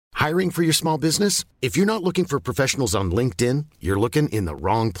Hiring for your small business? If you're not looking for professionals on LinkedIn, you're looking in the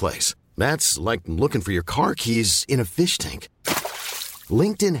wrong place. That's like looking for your car keys in a fish tank.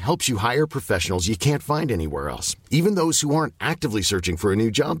 LinkedIn helps you hire professionals you can't find anywhere else, even those who aren't actively searching for a new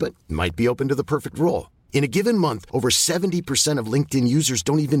job but might be open to the perfect role. In a given month, over 70% of LinkedIn users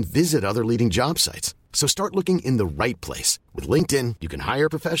don't even visit other leading job sites. So start looking in the right place. With LinkedIn, you can hire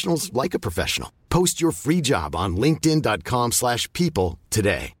professionals like a professional. Post your free job on linkedin.com/people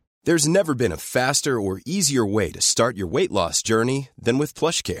today. There's never been a faster or easier way to start your weight loss journey than with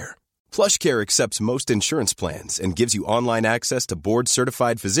PlushCare. PlushCare accepts most insurance plans and gives you online access to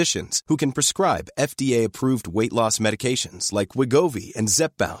board-certified physicians who can prescribe FDA-approved weight loss medications like Wegovy and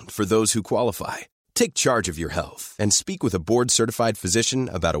Zepbound for those who qualify. Take charge of your health and speak with a board-certified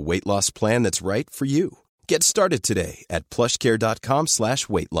physician about a weight loss plan that's right for you. Get started today at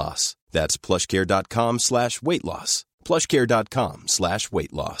plushcare.com/weight loss. That's plushcare.com/weight loss.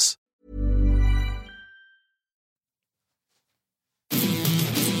 plushcare.com/weight loss.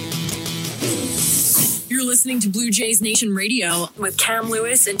 You're listening to Blue Jays Nation Radio with Cam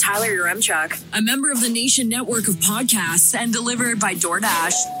Lewis and Tyler Yaremchuk, a member of the Nation network of podcasts and delivered by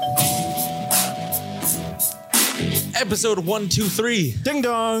DoorDash. Episode 123. Ding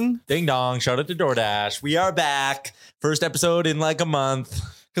dong. Ding dong. Shout out to DoorDash. We are back. First episode in like a month.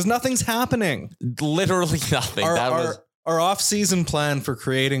 Because nothing's happening. Literally nothing. Our off-season plan for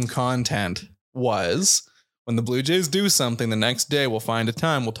creating content was when the Blue Jays do something, the next day we'll find a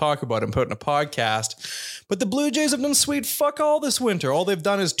time, we'll talk about it and put it in a podcast. But the Blue Jays have done sweet fuck all this winter. All they've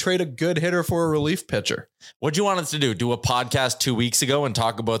done is trade a good hitter for a relief pitcher. What'd you want us to do? Do a podcast 2 weeks ago and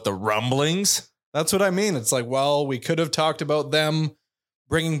talk about the rumblings? That's what I mean. It's like, well, we could have talked about them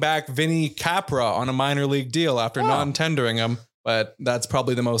bringing back Vinny Capra on a minor league deal after non-tendering him. But that's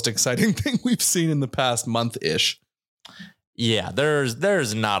probably the most exciting thing we've seen in the past month-ish. Yeah,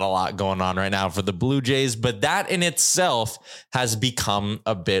 there's not a lot going on right now for the Blue Jays, but that in itself has become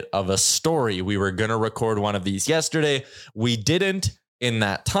a bit of a story. We were going to record one of these yesterday. We didn't. In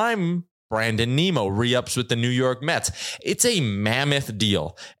that time, Brandon Nimmo re-ups with the New York Mets. It's a mammoth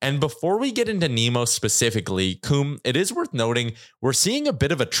deal. And before we get into Nimmo specifically, Coom, it is worth noting we're seeing a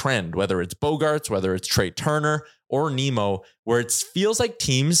bit of a trend, whether it's Bogaerts, whether it's Trey Turner or Nimmo, where it feels like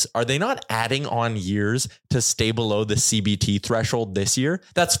teams, are they not adding on years to stay below the CBT threshold this year?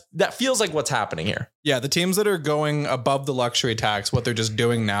 That feels like what's happening here. Yeah, the teams that are going above the luxury tax, what they're just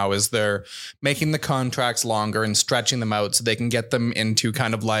doing now is they're making the contracts longer and stretching them out so they can get them into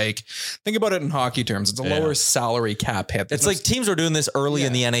kind of like, think about it in hockey terms. It's a lower salary cap hit. It's like teams are doing this early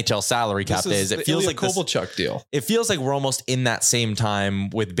in the NHL salary cap days. It feels like Kovalchuk deal. It feels like we're almost in that same time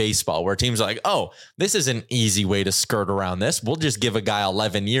with baseball where teams are like, oh, this is an easy way to skirt around this. We'll just give a guy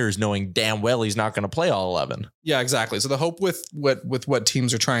 11 years knowing damn well he's not going to play all 11. Yeah, exactly. So the hope with what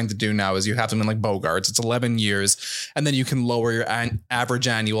teams are trying to do now is you have something like Bogaerts. It's 11 years, and then you can lower your average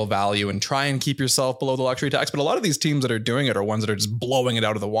annual value and try and keep yourself below the luxury tax. But a lot of these teams that are doing it are ones that are just blowing it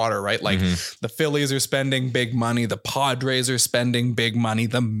out of the water, right? Like the Phillies are spending big money. The Padres are spending big money.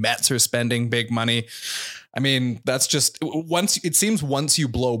 The Mets are spending big money. I mean, that's just once you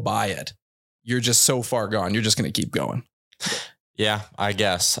blow by it, you're just so far gone. You're just going to keep going. Yeah, I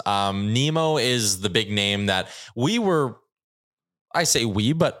guess. Nimmo is the big name that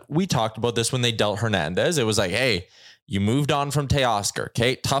but we talked about this when they dealt Hernandez. It was like, hey, you moved on from Teoscar.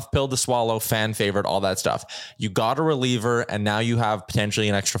 Okay, tough pill to swallow, fan favorite, all that stuff. You got a reliever, and now you have potentially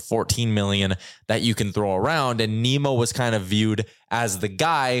an extra $14 million that you can throw around. And Nimmo was kind of viewed as the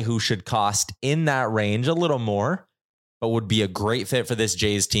guy who should cost in that range a little more, but would be a great fit for this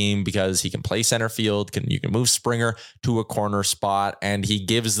Jays team because he can play center field. You can move Springer to a corner spot, and he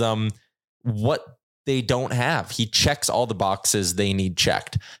gives them what they don't have. He checks all the boxes they need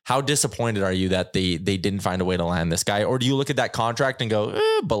checked. How disappointed are you that they didn't find a way to land this guy? Or do you look at that contract and go,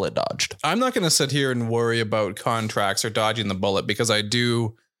 bullet dodged? I'm not going to sit here and worry about contracts or dodging the bullet because I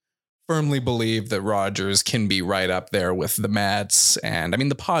do firmly believe that Rogers can be right up there with the Mets. And I mean,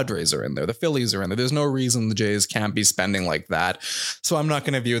 the Padres are in there. The Phillies are in there. There's no reason the Jays can't be spending like that. So I'm not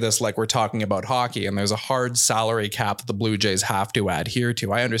going to view this like we're talking about hockey and there's a hard salary cap that the Blue Jays have to adhere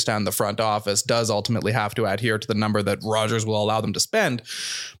to. I understand the front office does ultimately have to adhere to the number that Rogers will allow them to spend.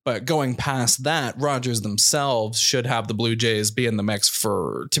 But going past that, Rogers themselves should have the Blue Jays be in the mix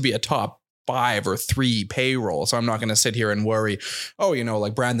to be a top 5 or 3 payroll. So I'm not going to sit here and worry,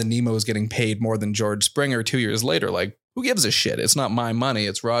 like Brandon Nimmo is getting paid more than George Springer 2 years later. Like, who gives a shit? It's not my money.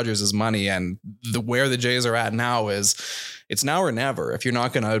 It's Rogers' money. And where the Jays are at now is it's now or never. If you're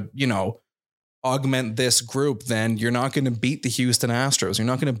not going to, augment this group, then you're not going to beat the Houston Astros. You're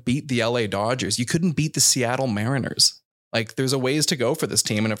not going to beat the LA Dodgers. You couldn't beat the Seattle Mariners. Like there's a ways to go for this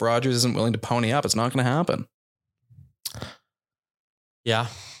team. And if Rogers isn't willing to pony up, it's not going to happen. Yeah.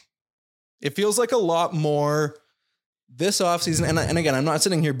 It feels like a lot more this offseason. And again, I'm not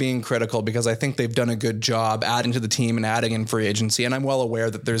sitting here being critical because I think they've done a good job adding to the team and adding in free agency. And I'm well aware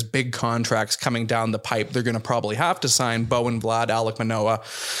that there's big contracts coming down the pipe. They're going to probably have to sign Bowen Vlad, Alec Manoah.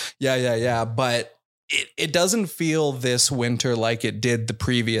 Yeah. But it doesn't feel this winter like it did the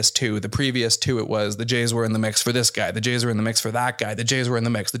previous two. The previous two, it was the Jays were in the mix for this guy. The Jays were in the mix for that guy. The Jays were in the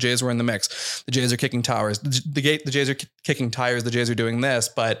mix. The Jays were in the mix. The Jays are kicking towers. The Jays are kicking tires. The Jays are doing this.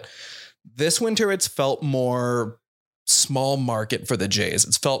 But this winter, it's felt more small market for the Jays.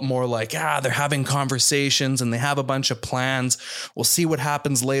 It's felt more like, they're having conversations and they have a bunch of plans. We'll see what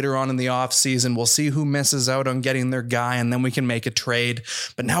happens later on in the offseason. We'll see who misses out on getting their guy and then we can make a trade.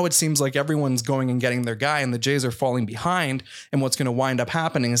 But now it seems like everyone's going and getting their guy and the Jays are falling behind. And what's going to wind up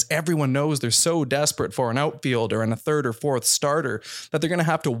happening is everyone knows they're so desperate for an outfielder and a third or fourth starter that they're going to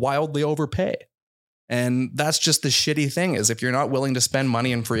have to wildly overpay. And that's just the shitty thing is if you're not willing to spend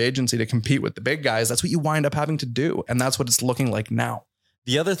money in free agency to compete with the big guys, that's what you wind up having to do. And that's what it's looking like now.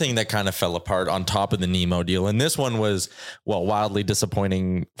 The other thing that kind of fell apart on top of the Nemo deal, and this one was, wildly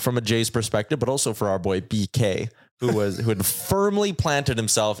disappointing from a Jays perspective, but also for our boy BK, who had firmly planted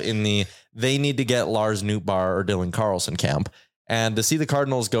himself in they need to get Lars Nootbaar or Dylan Carlson camp. And to see the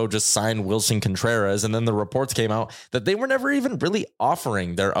Cardinals go just sign Wilson Contreras, and then the reports came out that they were never even really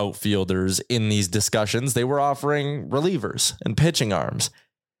offering their outfielders in these discussions. They were offering relievers and pitching arms.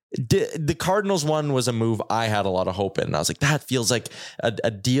 The Cardinals one was a move I had a lot of hope in. And I was like, that feels like a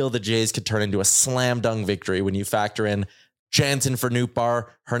deal the Jays could turn into a slam dunk victory when you factor in Jansen for Nootbaar,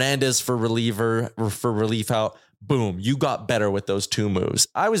 Hernandez for relief out. Boom, you got better with those two moves.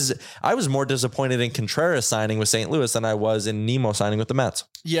 I was more disappointed in Contreras signing with St. Louis than I was in Nemo signing with the Mets.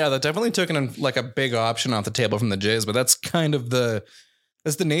 Yeah, that definitely took a big option off the table from the Jays, but that's kind of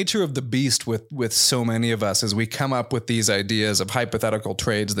that's the nature of the beast with so many of us as we come up with these ideas of hypothetical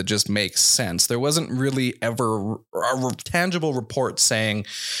trades that just make sense. There wasn't really ever a tangible report saying,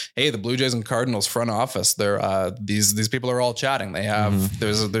 hey, the Blue Jays and Cardinals front office, they're these people are all chatting. They have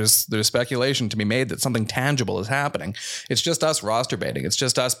there's speculation to be made that something tangible is happening. It's just us roster baiting. It's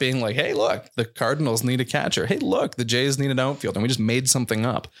just us being like, hey, look, the Cardinals need a catcher. Hey, look, the Jays need an outfield. And we just made something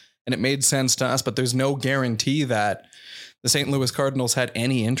up and it made sense to us, but there's no guarantee that the St. Louis Cardinals had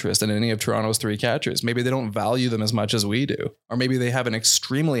any interest in any of Toronto's three catchers. Maybe they don't value them as much as we do. Or maybe they have an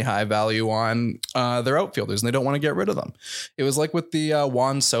extremely high value on their outfielders and they don't want to get rid of them. It was like with the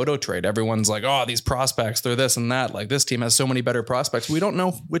Juan Soto trade. Everyone's like, oh, these prospects, they're this and that. Like this team has so many better prospects. We don't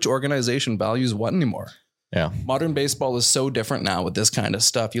know which organization values what anymore. Yeah. Modern baseball is so different now with this kind of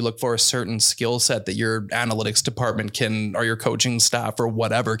stuff. You look for a certain skill set that your analytics department or your coaching staff or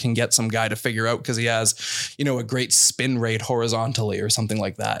whatever can get some guy to figure out because he has, a great spin rate horizontally or something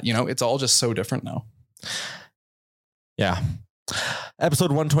like that. It's all just so different now. Yeah.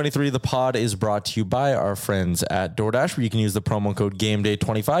 Episode 123 of the pod is brought to you by our friends at DoorDash, where you can use the promo code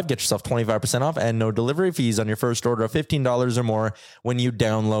GameDay25, get yourself 25% off and no delivery fees on your first order of $15 or more when you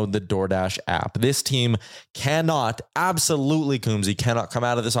download the DoorDash app. This team absolutely Coombsy cannot come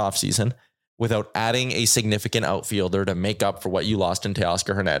out of this offseason without adding a significant outfielder to make up for what you lost in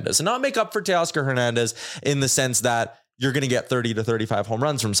Teoscar Hernandez. And not make up for Teoscar Hernandez in the sense that you're going to get 30 to 35 home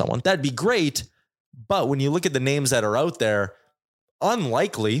runs from someone. That'd be great. But when you look at the names that are out there,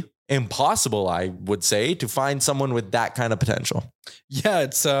 unlikely, impossible, I would say, to find someone with that kind of potential. Yeah,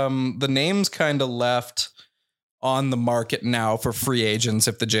 it's the names kind of left on the market now for free agents.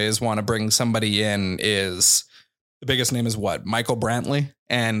 If the Jays want to bring somebody in, is the biggest name is what? Michael Brantley.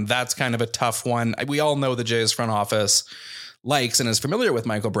 And that's kind of a tough one. We all know the Jays front office likes and is familiar with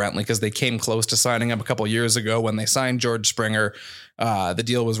Michael Brantley because they came close to signing him a couple years ago when they signed George Springer. The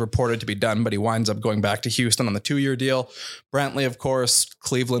deal was reported to be done, but he winds up going back to Houston on the 2-year deal. Brantley, of course,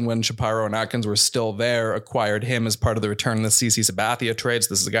 Cleveland, when Shapiro and Atkins were still there, acquired him as part of the return of the CC Sabathia trades.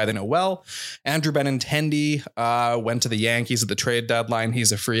 This is a guy they know well. Andrew Benintendi went to the Yankees at the trade deadline.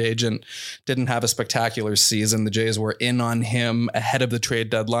 He's a free agent. Didn't have a spectacular season. The Jays were in on him ahead of the trade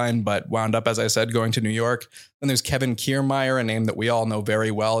deadline, but wound up, as I said, going to New York. Then there's Kevin Kiermaier, a name that we all know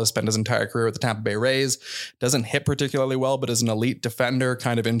very well, has spent his entire career with the Tampa Bay Rays. Doesn't hit particularly well, but is an elite defender,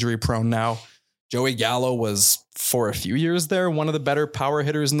 kind of injury prone now. Joey Gallo was, for a few years there, one of the better power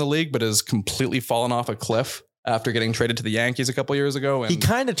hitters in the league, but has completely fallen off a cliff after getting traded to the Yankees a couple years ago. And he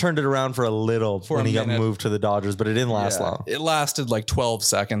kind of turned it around for a little when he got moved to the Dodgers, but it didn't last long. It lasted like 12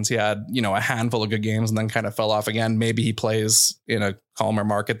 seconds. He had, a handful of good games and then kind of fell off again. Maybe he plays in a calmer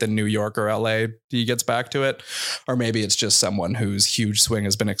market than New York or LA, he gets back to it. Or maybe it's just someone whose huge swing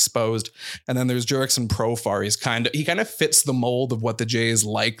has been exposed. And then there's Jurickson Profar. He kind of fits the mold of what the Jays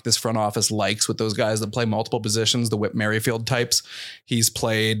like, this front office likes with those guys that play multiple positions, the Whit Merrifield types. He's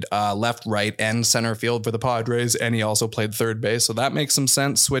played left, right, and center field for the Padres, and he also played third base. So that makes some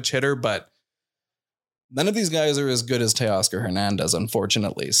sense, switch hitter, but none of these guys are as good as Teoscar Hernandez,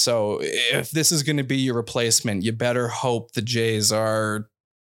 unfortunately. So if this is going to be your replacement, you better hope the Jays are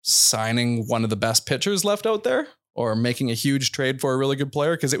signing one of the best pitchers left out there or making a huge trade for a really good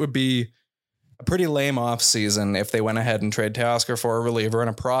player, because it would be a pretty lame offseason if they went ahead and trade Teoscar for a reliever and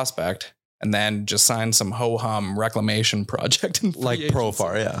a prospect and then just sign some ho-hum reclamation project. Like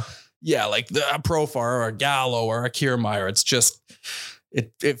Profar, yeah. Yeah, like a Profar or a Gallo or a Kiermaier. It's just,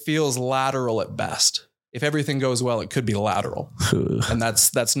 it feels lateral at best. If everything goes well, it could be lateral. And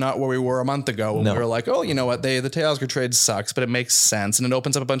that's not where we were a month ago when we were like, oh, you know what? The Teoscar trade sucks, but it makes sense. And it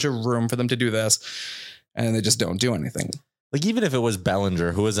opens up a bunch of room for them to do this. And they just don't do anything. Like, even if it was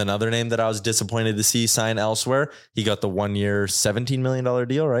Bellinger, who was another name that I was disappointed to see sign elsewhere, he got the 1 year, $17 million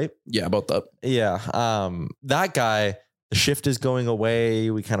deal, right? Yeah, about that. Yeah. That guy, the shift is going away.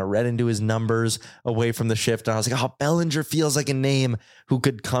 We kind of read into his numbers away from the shift. And I was like, oh, Bellinger feels like a name who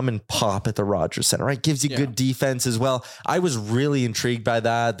could come and pop at the Rogers Center, right? Gives you good defense as well. I was really intrigued by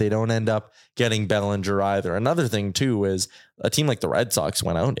that. They don't end up getting Bellinger either. Another thing too is a team like the Red Sox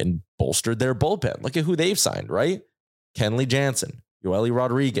went out and bolstered their bullpen. Look at who they've signed, right? Kenley Jansen, Yoeli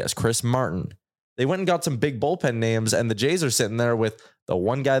Rodriguez, Chris Martin. They went and got some big bullpen names, and the Jays are sitting there with the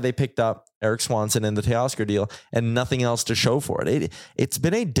one guy they picked up, Eric Swanson, in the Teoscar deal, and nothing else to show for it. It's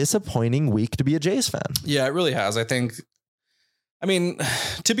been a disappointing week to be a Jays fan. Yeah, it really has. I mean,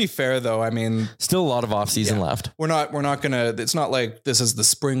 to be fair though, still a lot of offseason left. We're not gonna, it's not like this is the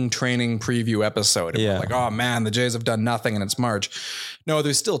spring training preview episode. Yeah. Like, oh man, the Jays have done nothing and it's March. No,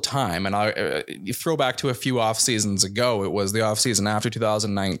 there's still time. And you throw back to a few off seasons ago. It was the off season after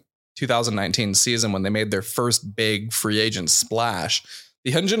 2019 season when they made their first big free agent splash.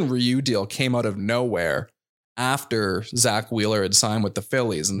 The Hyunjin Ryu deal came out of nowhere after Zach Wheeler had signed with the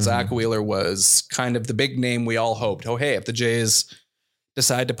Phillies. And Zach Wheeler was kind of the big name we all hoped. Oh, hey, if the Jays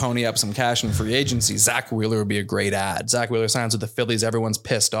decide to pony up some cash in free agency, Zach Wheeler would be a great ad. Zach Wheeler signs with the Phillies. Everyone's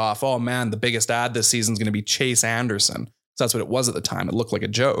pissed off. Oh man, the biggest ad this season is going to be Chase Anderson. So that's what it was at the time. It looked like a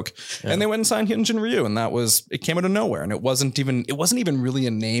joke. Yeah. And they went and signed Hyunjin Ryu, and it came out of nowhere. And it wasn't even really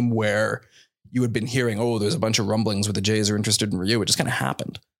a name where you had been hearing, oh, there's a bunch of rumblings where the Jays are interested in Ryu. It just kind of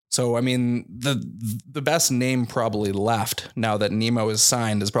happened. So, the best name probably left now that Nemo is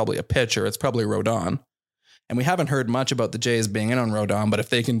signed is probably a pitcher. It's probably Rodon. And we haven't heard much about the Jays being in on Rodon, but if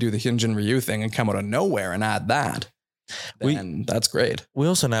they can do the Hyunjin Ryu thing and come out of nowhere and add that, then that's great. We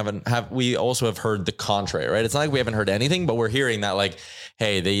also have heard the contrary, right? It's not like we haven't heard anything, but we're hearing that, like,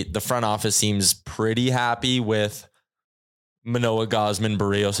 hey, the front office seems pretty happy with Manoah, Gausman,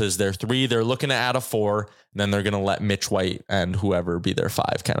 Barrios as their 3. They're looking to add a 4, and then they're going to let Mitch White and whoever be their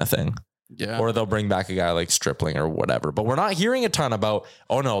 5 kind of thing. Yeah. Or they'll bring back a guy like Stripling or whatever. But we're not hearing a ton about,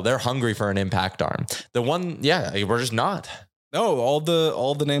 oh no, they're hungry for an impact arm. We're just not. No, all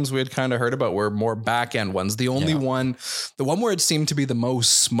the names we had kind of heard about were more back end ones. The only one where it seemed to be the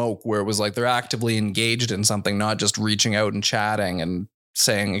most smoke, where it was like they're actively engaged in something, not just reaching out and chatting and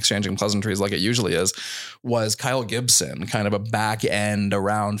exchanging pleasantries like it usually is, was Kyle Gibson, kind of a back end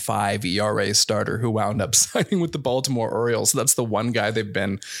around 5 ERA starter who wound up signing with the Baltimore Orioles. So that's the one guy they've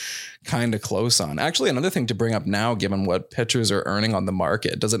been kind of close on. Actually, another thing to bring up now, given what pitchers are earning on the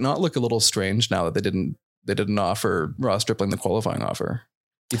market, does it not look a little strange now that they didn't offer Ross Stripling the qualifying offer?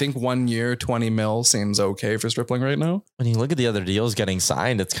 You think 1 year, 20 mil seems okay for Stripling right now? When you look at the other deals getting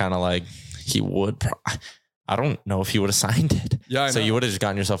signed, it's kind of like he would. I don't know if he would have signed it. Yeah, so you would have just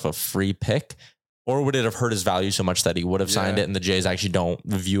gotten yourself a free pick, or would it have hurt his value so much that he would have signed it? And the Jays actually don't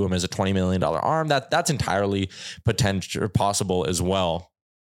view him as a $20 million arm. That's entirely potential, possible as well.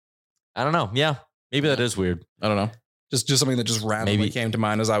 I don't know. Yeah, maybe that is weird. I don't know. Just something that just randomly came to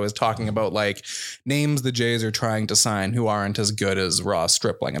mind as I was talking about like names the Jays are trying to sign who aren't as good as Ross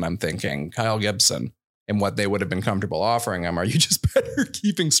Stripling. And I'm thinking Kyle Gibson and what they would have been comfortable offering him. Are you just better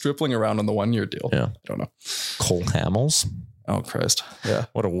keeping Stripling around on the 1 year deal? Yeah. I don't know. Cole Hamels. Oh, Christ. Yeah.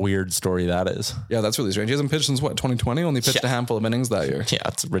 What a weird story that is. Yeah, that's really strange. He hasn't pitched since 2020? Only pitched a handful of innings that year. Yeah,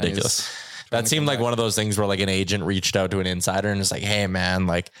 it's ridiculous. That seemed like one of those things where like an agent reached out to an insider and it's like, hey man,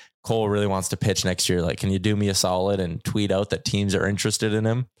 like Cole really wants to pitch next year. Like, can you do me a solid and tweet out that teams are interested in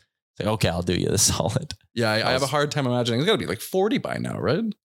him? It's like, okay, I'll do you the solid. Yeah, I have a hard time imagining. He's got to be like 40 by now, right?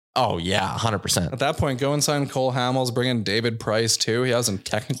 Oh yeah, 100%. At that point, go and sign Cole Hamels, bring in David Price too. He hasn't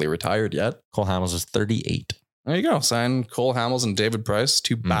technically retired yet. Cole Hamels is 38. There you go. Sign Cole Hamels and David Price,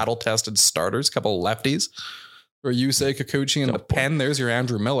 two battle-tested starters, couple of lefties. Or Yusei Kikuchi in the pen. There's your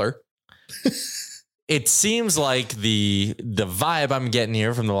Andrew Miller. It seems like the vibe I'm getting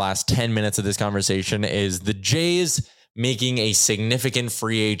here from the last 10 minutes of this conversation is the Jays making a significant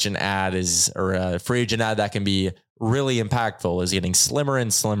free agent ad or a free agent ad that can be really impactful is getting slimmer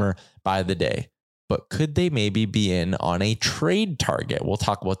and slimmer by the day. But could they maybe be in on a trade target? We'll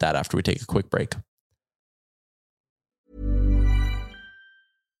talk about that after we take a quick break.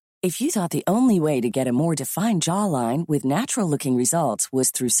 If you thought the only way to get a more defined jawline with natural-looking results was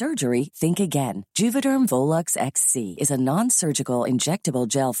through surgery, think again. Juvederm Volux XC is a non-surgical injectable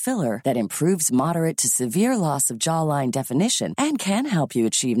gel filler that improves moderate to severe loss of jawline definition and can help you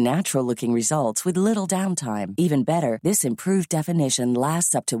achieve natural-looking results with little downtime. Even better, this improved definition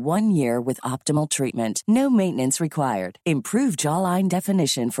lasts up to 1 year with optimal treatment. No maintenance required. Improve jawline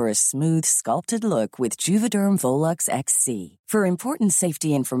definition for a smooth, sculpted look with Juvederm Volux XC. For important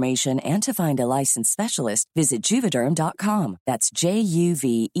safety information and to find a licensed specialist, visit Juvederm.com. That's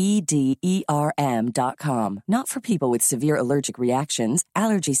JUVEDERM.com. Not for people with severe allergic reactions,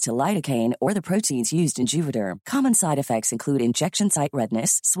 allergies to lidocaine, or the proteins used in Juvederm. Common side effects include injection site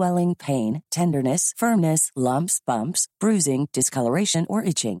redness, swelling, pain, tenderness, firmness, lumps, bumps, bruising, discoloration, or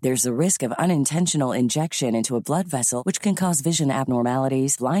itching. There's a risk of unintentional injection into a blood vessel, which can cause vision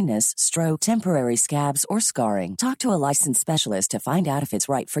abnormalities, blindness, stroke, temporary scabs, or scarring. Talk to a licensed specialist to find out if it's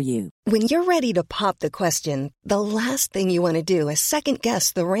right for you. When you're ready to pop the question, the last thing you want to do is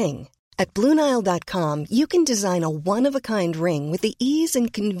second-guess the ring. At BlueNile.com, you can design a one-of-a-kind ring with the ease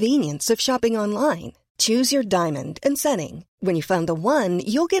and convenience of shopping online. Choose your diamond and setting. When you find the one,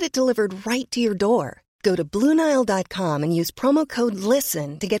 you'll get it delivered right to your door. Go to BlueNile.com and use promo code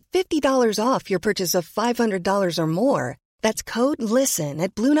LISTEN to get $50 off your purchase of $500 or more. That's code LISTEN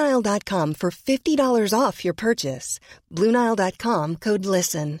at BlueNile.com for $50 off your purchase. BlueNile.com, code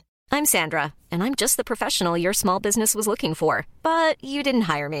LISTEN. I'm Sandra, and I'm just the professional your small business was looking for. But you didn't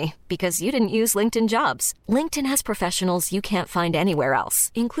hire me because you didn't use LinkedIn Jobs. LinkedIn has professionals you can't find anywhere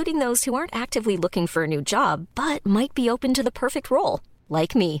else, including those who aren't actively looking for a new job, but might be open to the perfect role,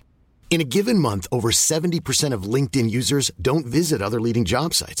 like me. In a given month, over 70% of LinkedIn users don't visit other leading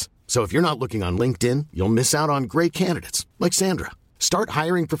job sites. So if you're not looking on LinkedIn, you'll miss out on great candidates like Sandra. Start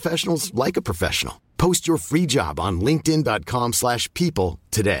hiring professionals like a professional. Post your free job on linkedin.com/people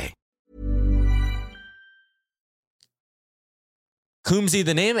today. Coombsy,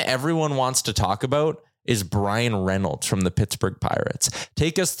 the name everyone wants to talk about is Brian Reynolds from the Pittsburgh Pirates.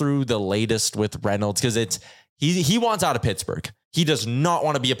 Take us through the latest with Reynolds, because he wants out of Pittsburgh. He does not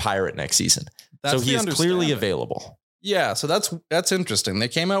want to be a Pirate next season. So he is clearly available. Yeah, so that's interesting. They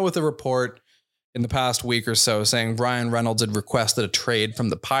came out with a report in the past week or so saying Brian Reynolds had requested a trade from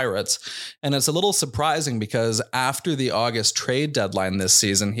the Pirates. And it's a little surprising because after the August trade deadline this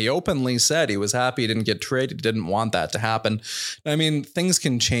season, he openly said he was happy he didn't get traded. He didn't want that to happen. I mean, things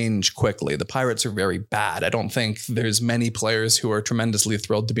can change quickly. The Pirates are very bad. I don't think there's many players who are tremendously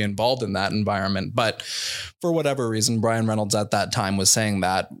thrilled to be involved in that environment. But for whatever reason, Brian Reynolds at that time was saying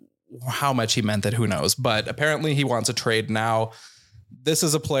that. How much he meant it, who knows? But apparently he wants a trade now. This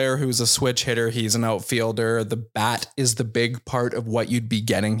is a player who's a switch hitter. He's an outfielder. The bat is the big part of what you'd be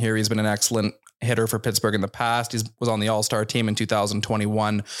getting here. He's been an excellent hitter for Pittsburgh in the past. He was on the All-Star team in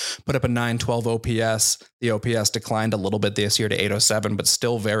 2021, put up a 912 OPS. The OPS declined a little bit this year to 807, but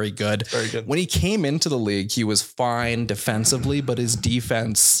still very good. Very good. When he came into the league, he was fine defensively, but his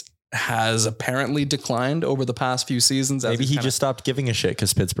defense has apparently declined over the past few seasons. Maybe he just stopped giving a shit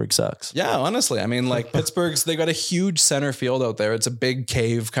because Pittsburgh sucks. Yeah, honestly. I mean, like they got a huge center field out there. It's a big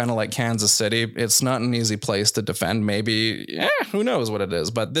cave, kind of like Kansas City. It's not an easy place to defend. Maybe, who knows what it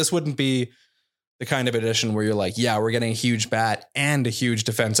is. But this wouldn't be the kind of addition where you're like, yeah, we're getting a huge bat and a huge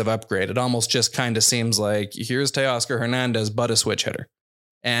defensive upgrade. It almost just kind of seems like here's Teoscar Hernandez, but a switch hitter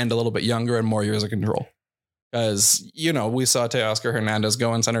and a little bit younger and more years of control. Because, we saw Teoscar Hernandez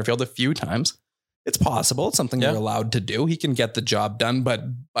go in center field a few times. It's possible. It's something you're allowed to do. He can get the job done, but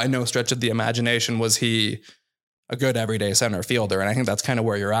by no stretch of the imagination was he a good everyday center fielder. And I think that's kind of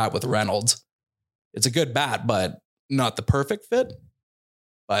where you're at with Reynolds. It's a good bat, but not the perfect fit.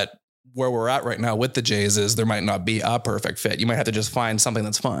 But where we're at right now with the Jays is there might not be a perfect fit. You might have to just find something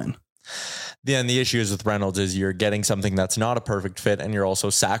that's fine. Then the issue is with Reynolds is you're getting something that's not a perfect fit, and you're also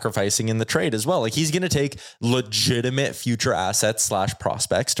sacrificing in the trade as well. Like, he's going to take legitimate future assets /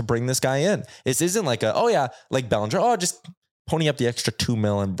 prospects to bring this guy in. This isn't like like Bellinger. Just pony up the extra $2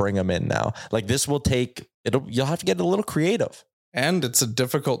 million and bring him in now. Like, this will take you'll have to get a little creative. And it's a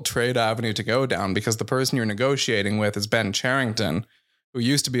difficult trade avenue to go down because the person you're negotiating with is Ben Cherington, who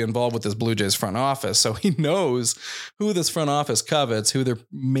used to be involved with this Blue Jays front office. So he knows who this front office covets, who they're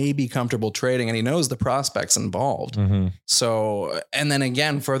maybe comfortable trading, and he knows the prospects involved. Mm-hmm. So, and then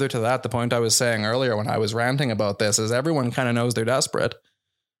again, further to that, the point I was saying earlier when I was ranting about this is everyone kind of knows they're desperate.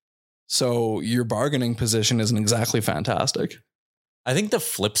 So your bargaining position isn't exactly fantastic. I think the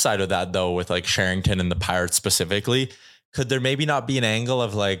flip side of that, though, with like Sherrington and the Pirates specifically, could there maybe not be an angle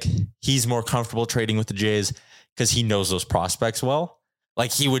of like he's more comfortable trading with the Jays because he knows those prospects well?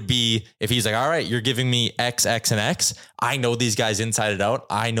 Like he would be, if he's like, all right, you're giving me X, X, and X. I know these guys inside and out.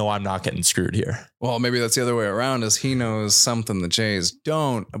 I know I'm not getting screwed here. Well, maybe that's the other way around, is he knows something the Jays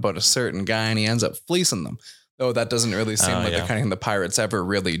don't about a certain guy and he ends up fleecing them. Though that doesn't really seem like the kind of thing the Pirates ever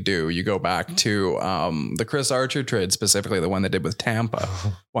really do. You go back to the Chris Archer trade, specifically the one they did with Tampa,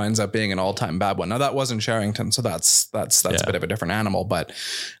 winds up being an all-time bad one. Now that wasn't Sherrington, so that's a bit of a different animal. But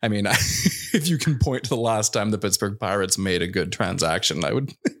I mean, if you can point to the last time the Pittsburgh Pirates made a good transaction, I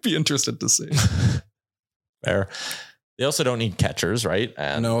would be interested to see. Fair. They also don't need catchers, right?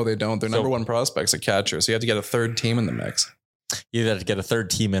 And no, they don't. They're number one prospects at catcher, so you have to get a third team in the mix. You either have to get a third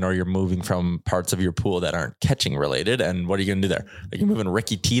team in or you're moving from parts of your pool that aren't catching related. And what are you going to do there? Like you're moving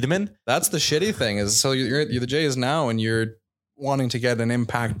Ricky Tiedemann? That's the shitty thing is, so you're the Jays now and you're wanting to get an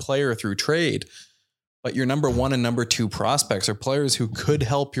impact player through trade, but your number one and number two prospects are players who could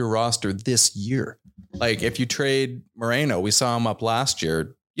help your roster this year. Like if you trade Moreno, we saw him up last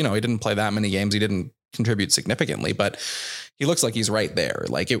year. You know, he didn't play that many games. He didn't contribute significantly, but he looks like he's right there.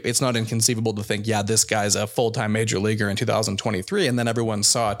 Like it's not inconceivable to think, yeah, this guy's a full-time major leaguer in 2023. And then everyone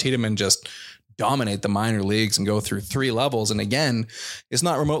saw Tiedemann just dominate the minor leagues and go through 3 levels. And again, it's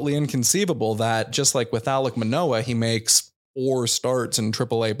not remotely inconceivable that just like with Alek Manoah, he makes 4 starts in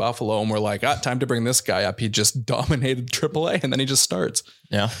AAA Buffalo and we're like, time to bring this guy up. He just dominated AAA and then he just starts.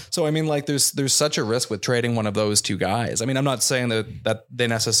 Yeah. So, I mean, like there's such a risk with trading one of those 2 guys. I mean, I'm not saying that they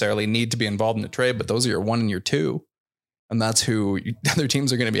necessarily need to be involved in the trade, but those are your 1 and your 2. And that's who other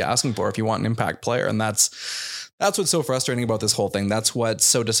teams are going to be asking for if you want an impact player. And that's what's so frustrating about this whole thing. That's what's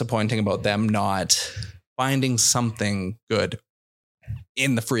so disappointing about them not finding something good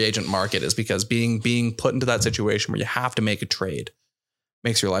in the free agent market, is because being put into that situation where you have to make a trade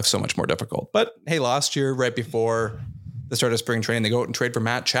makes your life so much more difficult. But hey, last year, right before the start of spring training, they go out and trade for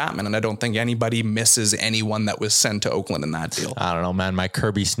Matt Chapman. And I don't think anybody misses anyone that was sent to Oakland in that deal. I don't know, man. My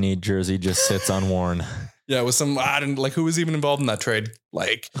Kirby Snead jersey just sits unworn. Yeah, it was who was even involved in that trade?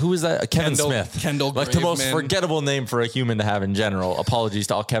 Like, who was that? Kevin Smith. Kendall like Graveman. The most forgettable name for a human to have in general. Apologies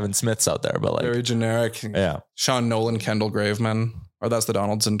to all Kevin Smiths out there, but like very generic. Yeah. Sean Nolan, Kendall Graveman. Or that's the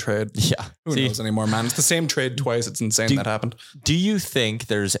Donaldson trade. Yeah. Who knows anymore, man? It's the same trade twice. It's insane that happened. Do you think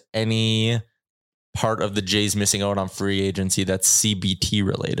there's any part of the Jays missing out on free agency that's CBT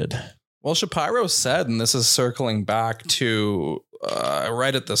related? Well, Shapiro said, and this is circling back to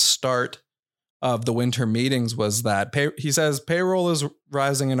right at the start of the winter meetings, was that he says payroll is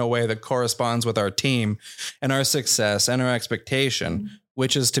rising in a way that corresponds with our team and our success and our expectation,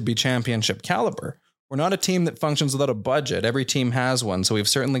 which is to be championship caliber. We're not a team that functions without a budget. Every team has one, so we've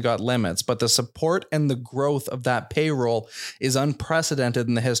certainly got limits, but the support and the growth of that payroll is unprecedented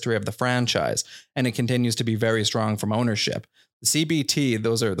in the history of the franchise, and it continues to be very strong from ownership. The CBT,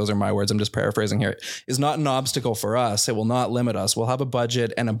 those are my words, I'm just paraphrasing here, is not an obstacle for us. It will not limit us. We'll have a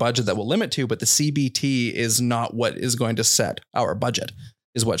budget and a budget that will limit to, but the CBT is not what is going to set our budget,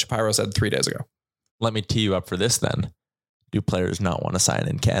 is what Shapiro said 3 days ago. Let me tee you up for this then. Do players not want to sign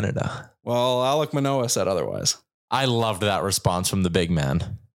in Canada? Well, Alek Manoah said otherwise. I loved that response from the big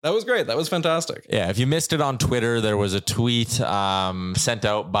man. That was great. That was fantastic. Yeah. If you missed it on Twitter, there was a tweet sent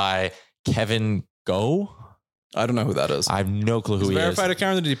out by Kevin Go. I don't know who that is. I have no clue who he is. Verified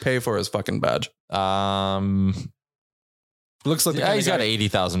account, or did he pay for his fucking badge? Looks like he's got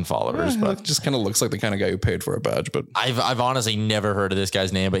 80,000 followers, but just kind of looks like the kind of guy who paid for a badge. But I've honestly never heard of this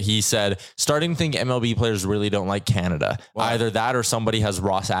guy's name, but he said, starting to think MLB players really don't like Canada. Wow. Either that or somebody has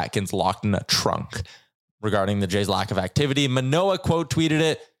Ross Atkins locked in a trunk regarding the Jays' lack of activity. Manoah quote tweeted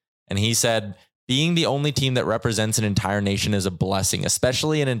it, and he said, being the only team that represents an entire nation is a blessing,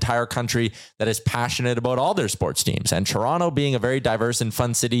 especially an entire country that is passionate about all their sports teams. And Toronto being a very diverse and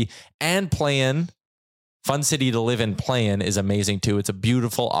fun city and fun city to live and play in is amazing too. It's a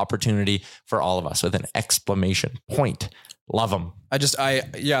beautiful opportunity for all of us, with an exclamation point. Love him.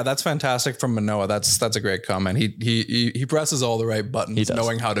 Yeah, that's fantastic from Manoah. That's a great comment. He presses all the right buttons,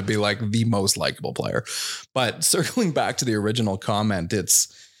 knowing how to be like the most likable player. But circling back to the original comment,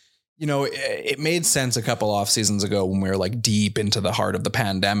 it's, you know, it made sense a couple off seasons ago when we were like deep into the heart of the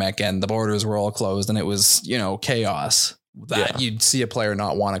pandemic and the borders were all closed and it was, you know, chaos. that you'd see a player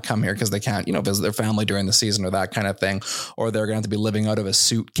not want to come here because they can't, visit their family during the season or that kind of thing, or they're going to have to be living out of a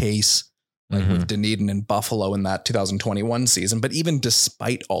suitcase like with Dunedin and Buffalo in that 2021 season. But even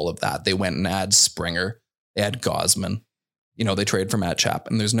despite all of that, they went and had Springer, they had Gosman, they trade for Matt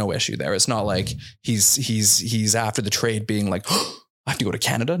Chapman. There's no issue there. It's not like he's after the trade being like, oh, I have to go to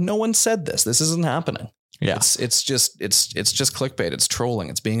Canada. No one said this. This isn't happening. Yeah. It's just clickbait. It's trolling.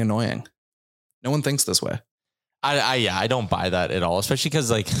 It's being annoying. No one thinks this way. I don't buy that at all, especially because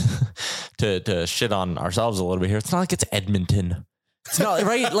like to shit on ourselves a little bit here. It's not like it's Edmonton. It's not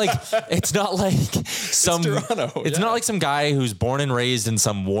right. Like it's not like some Toronto. It's not like some guy who's born and raised in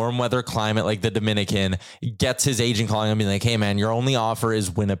some warm weather climate like the Dominican gets his agent calling him and being like, hey man, your only offer is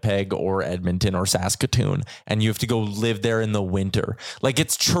Winnipeg or Edmonton or Saskatoon, and you have to go live there in the winter. Like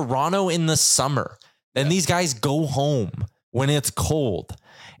it's Toronto in the summer. Then these guys go home when it's cold.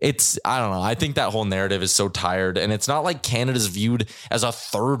 I don't know. I think that whole narrative is so tired, and it's not like Canada's viewed as a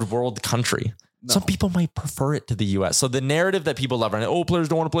third world country. No. Some people might prefer it to the US. So the narrative that people love, players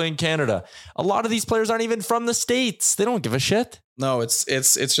don't want to play in Canada. A lot of these players aren't even from the States. They don't give a shit. No, it's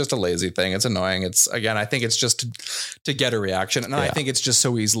just a lazy thing. It's annoying. I think it's just to get a reaction. And I think it's just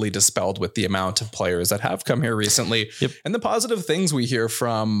so easily dispelled with the amount of players that have come here recently and the positive things we hear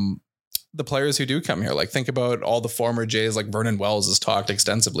from the players who do come here. Like think about all the former Jays, like Vernon Wells has talked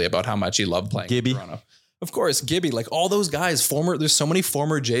extensively about how much he loved playing in Toronto. Of course, Gibby, like all those guys, there's so many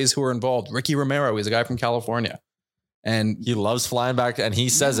former Jays who are involved. Ricky Romero, he's a guy from California. And he loves flying back. And he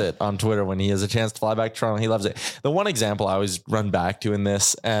says it on Twitter when he has a chance to fly back to Toronto. He loves it. The one example I always run back to in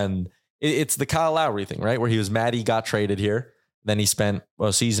this, and it's the Kyle Lowry thing, right? Where he was mad he got traded here. Then he spent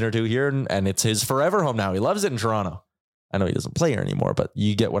a season or two here, and it's his forever home now. He loves it in Toronto. I know he doesn't play here anymore, but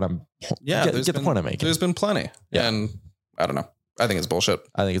you get what I'm. Yeah, get the point I'm making. There's been plenty, and I don't know. I think it's bullshit.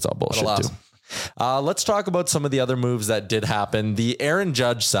 I think it's all bullshit too. Let's talk about some of the other moves that did happen. The Aaron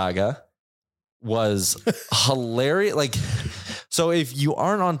Judge saga was hilarious. Like, so if you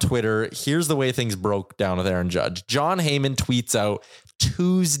aren't on Twitter, here's the way things broke down with Aaron Judge. John Heyman tweets out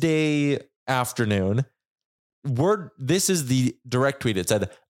Tuesday afternoon. This is the direct tweet. It said,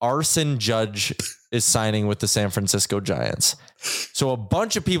 Arson Judge is signing with the San Francisco Giants. So a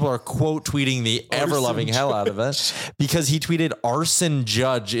bunch of people are quote tweeting the ever loving hell out of it because he tweeted Arson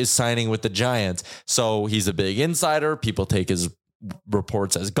Judge is signing with the Giants. So he's a big insider. People take his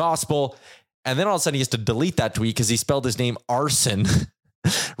reports as gospel. And then all of a sudden he has to delete that tweet because he spelled his name Arson,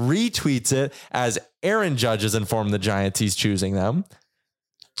 retweets it as Aaron Judge has informed the Giants he's choosing them.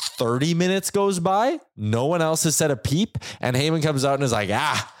 30 minutes goes by. No one else has said a peep. And Heyman comes out and is like,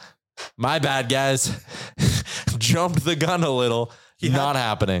 my bad, guys. Jumped the gun a little. Not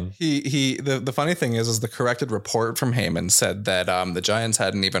happening. The funny thing is the corrected report from Heyman said that the Giants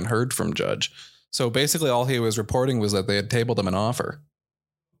hadn't even heard from Judge. So basically all he was reporting was that they had tabled him an offer.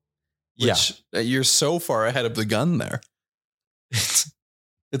 Which you're so far ahead of the gun there.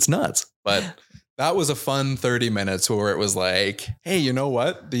 It's nuts. But that was a fun 30 minutes where it was like, hey, you know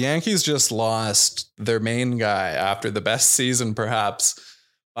what? The Yankees just lost their main guy after the best season, perhaps,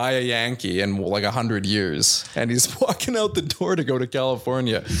 by a Yankee in like 100 years. And he's walking out the door to go to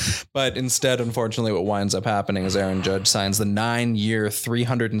California. But instead, unfortunately, what winds up happening is Aaron Judge signs the 9-year,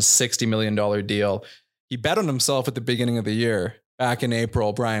 $360 million deal. He bet on himself at the beginning of the year. Back in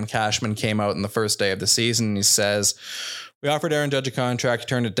April, Brian Cashman came out in the first day of the season. And he says, we offered Aaron Judge a contract. He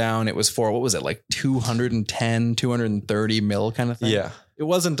turned it down. It was for, what was it? Like 210, 230 mil kind of thing. Yeah. It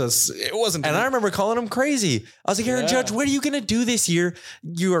wasn't. And I remember calling him crazy. I was like, Aaron Judge, what are you going to do this year?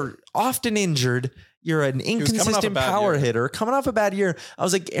 You're often injured. You're an inconsistent power hitter coming off a bad year. I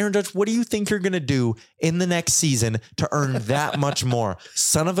was like, Aaron Judge, what do you think you're going to do in the next season to earn that much more?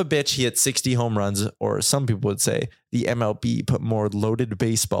 Son of a bitch, he hit 60 home runs, or some people would say the MLB put more loaded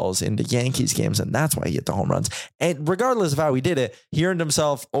baseballs into Yankees games, and that's why he hit the home runs. And regardless of how he did it, he earned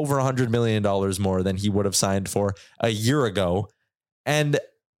himself over $100 million more than he would have signed for a year ago. And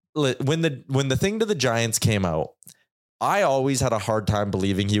when the thing to the Giants came out, I always had a hard time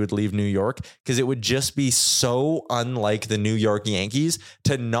believing he would leave New York because it would just be so unlike the New York Yankees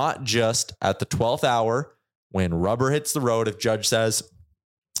to not just at the 12th hour when rubber hits the road, if Judge says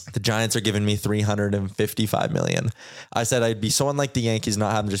the Giants are giving me $355 million. I said I'd be so unlike the Yankees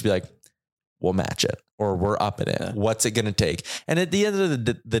not having to just be like, we'll match it or we're up in it. Yeah. What's it going to take? And at the end of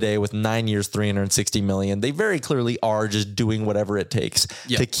the day, with 9 years, $360 million, they very clearly are just doing whatever it takes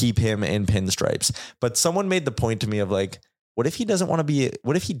to keep him in pinstripes. But someone made the point to me of like, what if he didn't want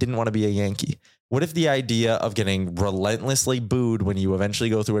to be a Yankee? What if the idea of getting relentlessly booed when you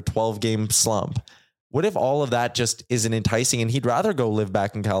eventually go through a 12-game slump What if all of that just isn't enticing and he'd rather go live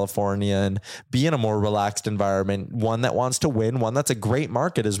back in California and be in a more relaxed environment, one that wants to win, one that's a great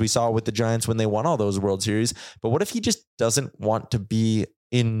market, as we saw with the Giants when they won all those World Series. But what if he just doesn't want to be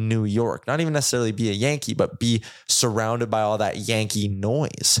in New York, not even necessarily be a Yankee, but be surrounded by all that Yankee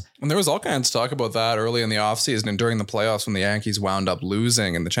noise? And there was all kinds of talk about that early in the offseason and during the playoffs when the Yankees wound up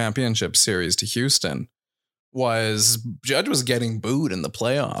losing in the championship series to Houston. Was Judge was getting booed in the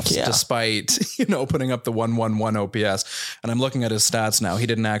playoffs despite, putting up the 111 OPS. And I'm looking at his stats now. He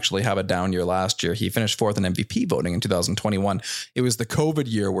didn't actually have a down year last year. He finished fourth in MVP voting in 2021. It was the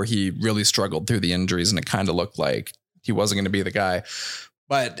COVID year where he really struggled through the injuries and it kind of looked like he wasn't going to be the guy.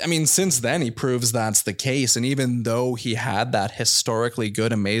 But I mean, since then, he proves that's the case. And even though he had that historically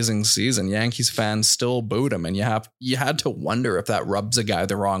good, amazing season, Yankees fans still booed him. And you had to wonder if that rubs a guy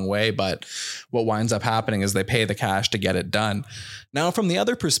the wrong way. But what winds up happening is they pay the cash to get it done. Now, from the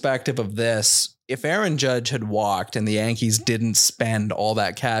other perspective of this, if Aaron Judge had walked and the Yankees didn't spend all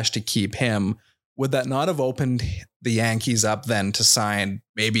that cash to keep him, would that not have opened the Yankees up then to sign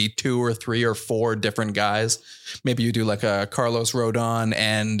maybe 2 or 3 or 4 different guys? Maybe you do like a Carlos Rodon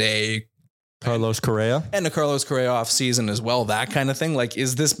and a Carlos Correa off season as well. That kind of thing. Like,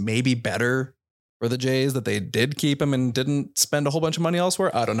 is this maybe better for the Jays that they did keep him and didn't spend a whole bunch of money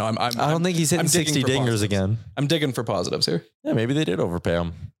elsewhere? I don't know. I don't think he's hitting 60 dingers again. I'm digging for positives here. Yeah, maybe they did overpay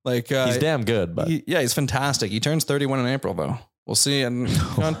him. Like he's damn good, but he's fantastic. He turns 31 in April though. We'll see. And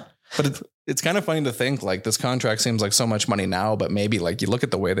but it's kind of funny to think like this contract seems like so much money now, but maybe like you look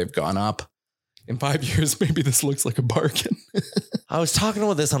at the way they've gone up in 5 years, maybe this looks like a bargain. I was talking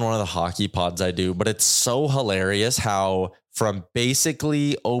about this on one of the hockey pods I do, but it's so hilarious how from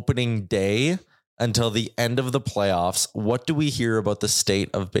basically opening day until the end of the playoffs, what do we hear about the state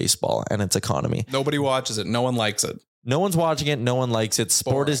of baseball and its economy? Nobody watches it. No one likes it. No one's watching it. No one likes it.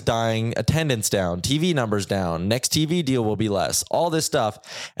 Sport is dying. Attendance down. TV numbers down. Next TV deal will be less. All this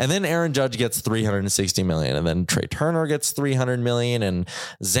stuff. And then Aaron Judge gets $360 million. And then Trey Turner gets $300 million. And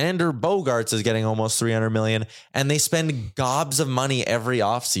Xander Bogaerts is getting almost $300 million. And they spend gobs of money every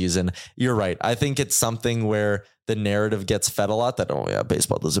offseason. You're right. I think it's something where the narrative gets fed a lot that, oh yeah,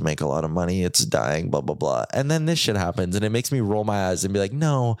 baseball doesn't make a lot of money. It's dying, blah, blah, blah. And then this shit happens. And it makes me roll my eyes and be like,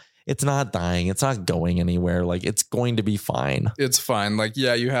 no, it's not dying. It's not going anywhere. Like, it's going to be fine. It's fine. Like,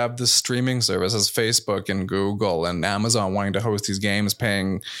 yeah, you have the streaming services, Facebook and Google and Amazon wanting to host these games,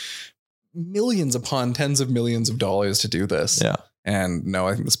 paying millions upon tens of millions of dollars to do this. Yeah. And no,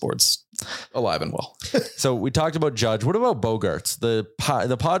 I think the sport's alive and well. So we talked about Judge. What about Bogaerts?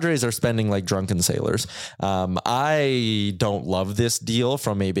 The Padres are spending like drunken sailors. I don't love this deal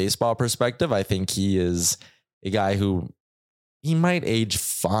from a baseball perspective. I think he is a guy who he might age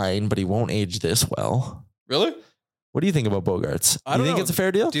fine, but he won't age this well. Really? What do you think about Bogaerts? Do you think it's a fair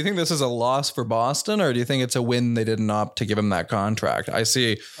deal? Do you think this is a loss for Boston, or do you think it's a win they didn't opt to give him that contract? I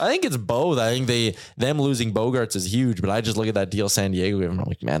think it's both. I think them losing Bogaerts is huge, but I just look at that deal San Diego gave him. I'm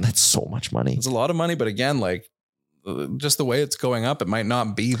like, man, that's so much money. It's a lot of money, but again, like just the way it's going up, it might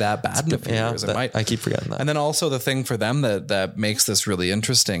not be that bad in a few years. I keep forgetting that. And then also the thing for them that makes this really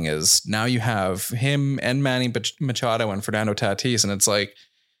interesting is now you have him and Manny Machado and Fernando Tatis, and it's like,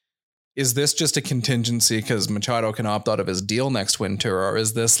 is this just a contingency because Machado can opt out of his deal next winter? Or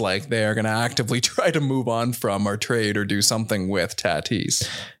is this like they are going to actively try to move on from or trade or do something with Tatis?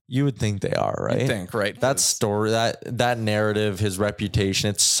 You would think they are, right? You'd think, right? That story, that narrative, his reputation,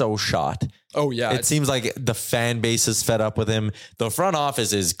 it's so shot. Oh, yeah. It seems like the fan base is fed up with him. The front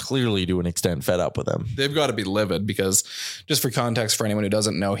office is clearly to an extent fed up with him. They've got to be livid because just for context, for anyone who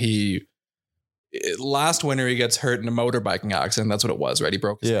doesn't know, last winter he gets hurt in a motorbiking accident. That's what it was, right? He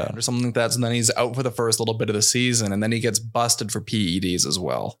broke his hand or something like that. And then he's out for the first little bit of the season. And then he gets busted for PEDs as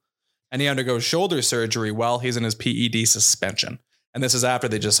well. And he undergoes shoulder surgery while he's in his PED suspension. And this is after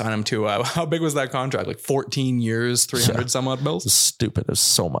they just signed him to, how big was that contract? Like 14 years, 300 some odd mils? It's stupid. It was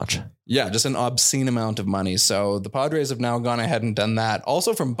so much. Yeah, just an obscene amount of money. So the Padres have now gone ahead and done that.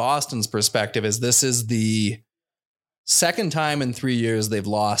 Also from Boston's perspective this is the second time in 3 years they've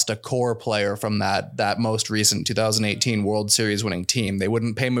lost a core player from that most recent 2018 World Series winning team. They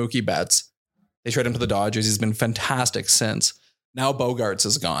wouldn't pay Mookie Betts. They traded him to the Dodgers. He's been fantastic since. Now Bogaerts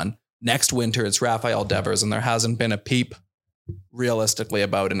is gone. Next winter it's Rafael Devers, and there hasn't been a peep realistically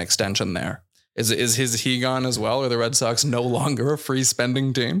about an extension there. Is he gone as well? Are the Red Sox no longer a free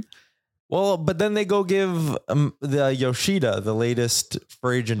spending team? Well, but then they go give the Yoshida, the latest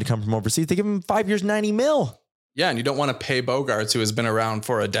free agent to come from overseas, they give him 5 years, $90 million. Yeah, and you don't want to pay Bogaerts, who has been around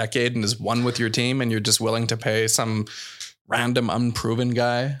for a decade and has won with your team, and you're just willing to pay some random unproven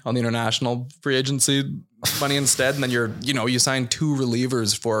guy on the international free agency money instead. And then you sign 2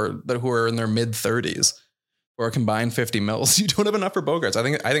 relievers who are in their mid 30s for a combined 50 mils. You don't have enough for Bogaerts. I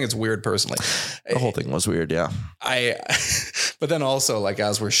think it's weird personally. The whole thing was weird. Yeah. But then also, like,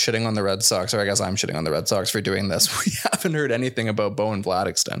 as we're shitting on the Red Sox, or I guess I'm shitting on the Red Sox for doing this, we haven't heard anything about Bo and Vlad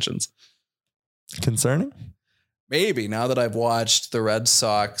extensions. Concerning? Maybe now that I've watched the Red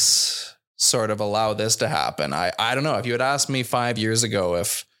Sox sort of allow this to happen. I don't know. If you had asked me 5 years ago,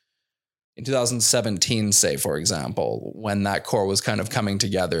 if in 2017, say, for example, when that core was kind of coming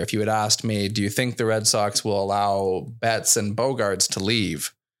together, if you had asked me, do you think the Red Sox will allow Betts and Bogaerts to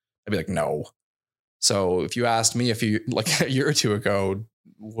leave? I'd be like, no. So if you asked me like a year or two ago,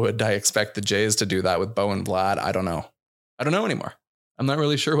 would I expect the Jays to do that with Bo and Vlad? I don't know. I don't know anymore. I'm not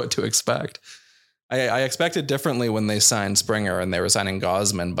really sure what to expect. I expected differently when they signed Springer and they were signing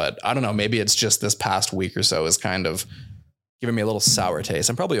Gausman, but I don't know. Maybe it's just this past week or so is kind of giving me a little sour taste.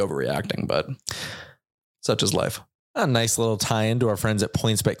 I'm probably overreacting, but such is life. A nice little tie-in to our friends at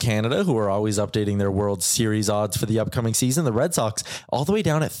PointsBet Canada, who are always updating their World Series odds for the upcoming season. The Red Sox all the way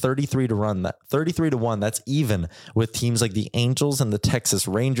down at 33 to 1. That's even with teams like the Angels and the Texas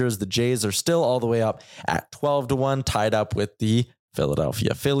Rangers. The Jays are still all the way up at 12 to 1, tied up with the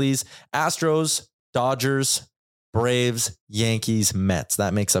Philadelphia Phillies, Astros, Dodgers, Braves, Yankees, Mets.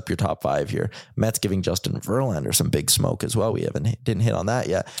 That makes up your top 5 here. Mets giving Justin Verlander some big smoke as well. We didn't hit on that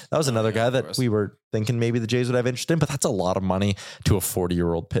yet. That was another guy that we were thinking maybe the Jays would have interest in, but that's a lot of money to a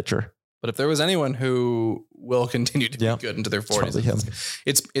 40-year-old pitcher. But if there was anyone who will continue to be good into their 40s,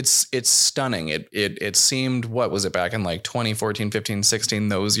 it's stunning. It seemed, what was it, back in like 2014, 15, 16,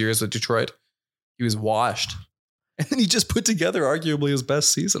 those years with Detroit? He was washed. And then he just put together arguably his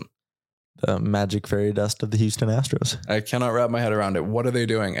best season. The magic fairy dust of the Houston Astros. I cannot wrap my head around it. What are they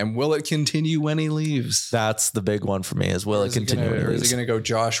doing? And will it continue when he leaves? That's the big one for me, is will it continue when he leaves? Is he going to go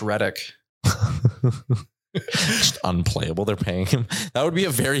Josh Reddick? Just unplayable. They're paying him. That would be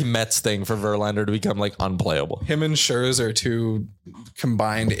a very Mets thing for Verlander to become like unplayable. Him and Scherzer, to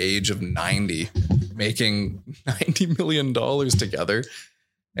combined age of 90, making $90 million together.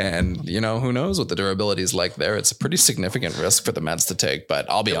 And, who knows what the durability is like there. It's a pretty significant risk for the Mets to take. But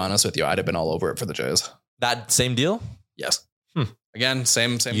I'll be honest with you, I'd have been all over it for the Jays. That same deal? Yes. Again,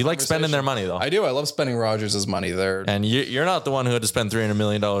 same. You like spending their money, though. I do. I love spending Rogers' money there. And you're not the one who had to spend $300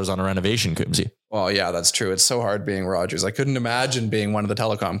 million on a renovation, Coombsy. Well, yeah, that's true. It's so hard being Rogers. I couldn't imagine being one of the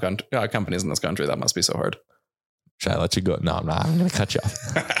telecom companies in this country. That must be so hard. Should I let you go? No, I'm not. I'm going to cut you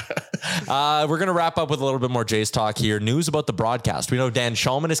off. We're going to wrap up with a little bit more Jays talk here. News about the broadcast. We know Dan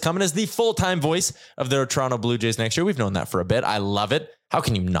Shulman is coming as the full-time voice of the Toronto Blue Jays next year. We've known that for a bit. I love it. How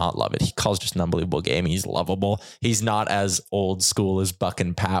can you not love it? He calls just an unbelievable game. He's lovable. He's not as old school as Buck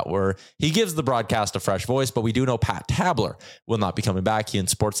and Pat were. He gives the broadcast a fresh voice, but we do know Pat Tabler will not be coming back. He and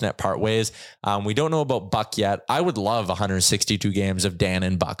Sportsnet part ways. We don't know about Buck yet. I would love 162 games of Dan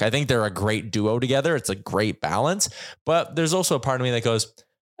and Buck. I think they're a great duo together. It's a great balance, but there's also a part of me that goes,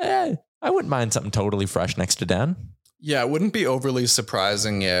 I wouldn't mind something totally fresh next to Dan. Yeah, it wouldn't be overly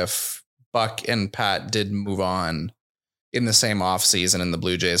surprising if Buck and Pat did move on in the same offseason, and the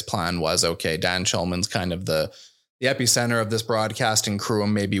Blue Jays plan was, okay, Dan Shulman's kind of the epicenter of this broadcasting crew,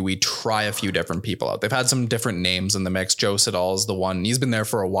 and maybe we try a few different people out. They've had some different names in the mix. Joe Siddall is the one. He's been there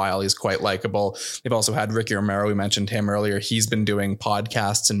for a while. He's quite likable. They've also had Ricky Romero. We mentioned him earlier. He's been doing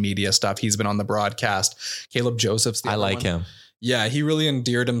podcasts and media stuff. He's been on the broadcast. Caleb Joseph's the other one. Him. Yeah, he really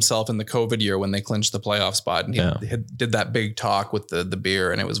endeared himself in the COVID year when they clinched the playoff spot, and he did that big talk with the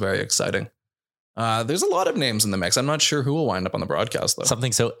beer, and it was very exciting. There's a lot of names in the mix. I'm not sure who will wind up on the broadcast, though.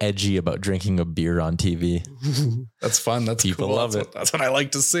 Something so edgy about drinking a beer on TV. That's fun. That's people cool. love it. That's what I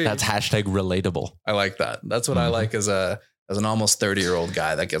like to see. That's hashtag relatable. I like that. That's what I like as an almost 30-year-old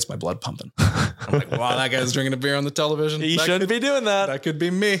guy. That gets my blood pumping. I'm like, wow, that guy's drinking a beer on the television. He shouldn't be doing that. That could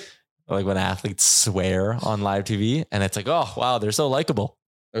be me. Like when athletes swear on live TV, and it's like, oh, wow, they're so likable.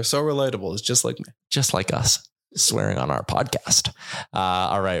 They're so relatable. It's just like me. Just like us. Swearing on our podcast.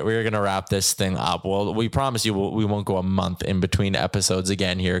 All right, we're going to wrap this thing up. Well, we promise you we won't go a month in between episodes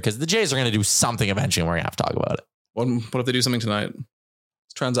again here, because the Jays are going to do something eventually, and we're going to have to talk about it. What if they do something tonight?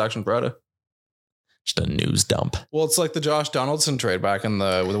 It's Transaction Friday. Just a news dump. Well, it's like the Josh Donaldson trade back in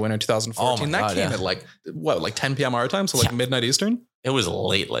the winter 2014. That came at like 10 p.m. our time, so like midnight Eastern. It was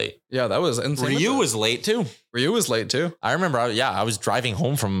late. Yeah, that was insane. Ryu was late too. I remember. I was driving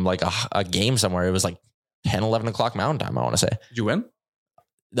home from like a game somewhere. It was like 10, 11 o'clock Mountain Time, I want to say. Did you win?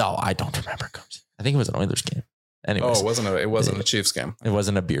 No, I don't remember. I think it was an Oilers game. Anyways. Oh, it wasn't a Chiefs game. It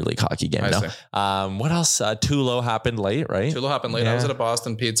wasn't a beer league hockey game. No. What else? Tulo happened late, right? Tulo happened late. Yeah. I was at a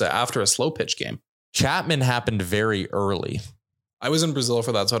Boston Pizza after a slow pitch game. Chapman happened very early. I was in Brazil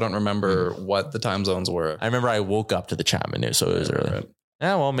for that, so I don't remember what the time zones were. I remember I woke up to the Chapman news, so it was early. Right.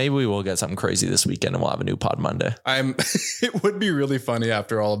 Yeah, well, maybe we will get something crazy this weekend and we'll have a new pod Monday. It would be really funny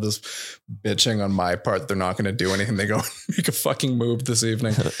after all of this bitching on my part that they're not going to do anything. They go make a fucking move this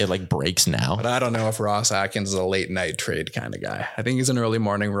evening. It like breaks now. But I don't know if Ross Atkins is a late night trade kind of guy. I think he's an early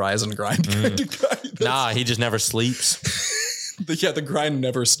morning rise and grind kind of guy. Nah, he just never sleeps. The grind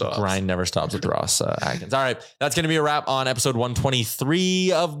never stops. Grind never stops with Ross Atkins. All right, that's going to be a wrap on episode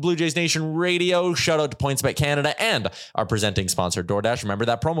 123 of Blue Jays Nation Radio. Shout out to PointsBet Canada and our presenting sponsor, DoorDash. Remember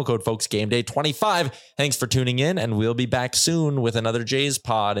that promo code, folks, GameDay25. Thanks for tuning in, and we'll be back soon with another Jays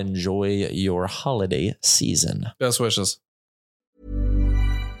pod. Enjoy your holiday season. Best wishes.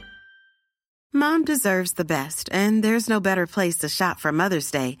 Mom deserves the best, and there's no better place to shop for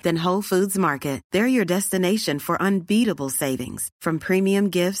Mother's Day than Whole Foods Market. They're your destination for unbeatable savings, from premium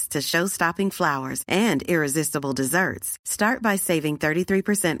gifts to show-stopping flowers and irresistible desserts. Start by saving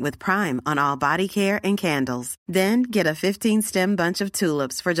 33% with Prime on all body care and candles. Then get a 15-stem bunch of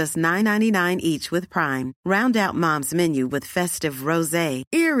tulips for just $9.99 each with Prime. Round out Mom's menu with festive rosé,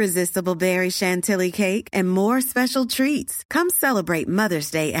 irresistible berry chantilly cake, and more special treats. Come celebrate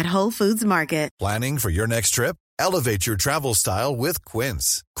Mother's Day at Whole Foods Market. Planning for your next trip? Elevate your travel style with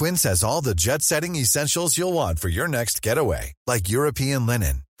Quince. Quince has all the jet-setting essentials you'll want for your next getaway, like European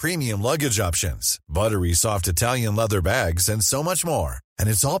linen, premium luggage options, buttery soft Italian leather bags, and so much more. And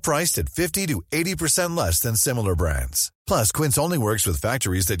it's all priced at 50 to 80% less than similar brands. Plus, Quince only works with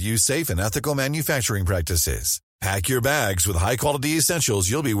factories that use safe and ethical manufacturing practices. Pack your bags with high-quality essentials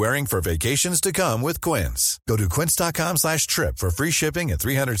you'll be wearing for vacations to come with Quince. Go to quince.com/trip for free shipping and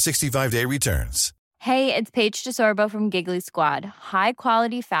 365-day returns. Hey, it's Paige DeSorbo from Giggly Squad. High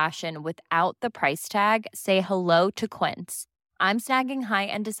quality fashion without the price tag. Say hello to Quince. I'm snagging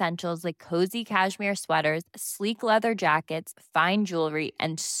high-end essentials like cozy cashmere sweaters, sleek leather jackets, fine jewelry,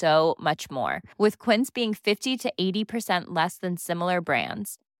 and so much more. With Quince being 50 to 80% less than similar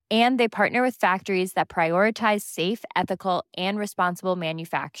brands. And they partner with factories that prioritize safe, ethical, and responsible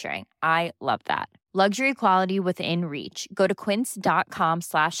manufacturing. I love that. Luxury quality within reach. Go to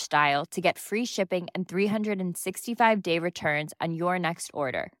quince.com/style to get free shipping and 365-day returns on your next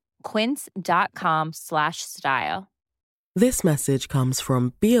order. Quince.com/style. This message comes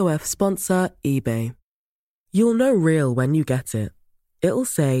from BOF sponsor eBay. You'll know real when you get it. It'll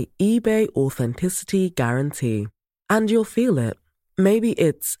say eBay Authenticity Guarantee. And you'll feel it. Maybe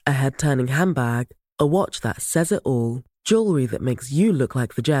it's a head-turning handbag, a watch that says it all, jewelry that makes you look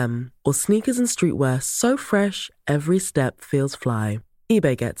like the gem, or sneakers and streetwear so fresh every step feels fly.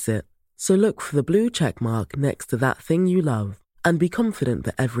 eBay gets it. So look for the blue check mark next to that thing you love and be confident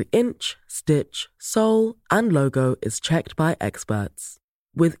that every inch, stitch, sole, and logo is checked by experts.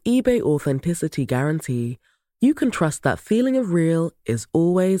 With eBay Authenticity Guarantee, you can trust that feeling of real is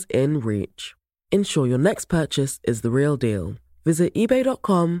always in reach. Ensure your next purchase is the real deal. Visit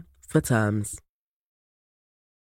eBay.com for terms.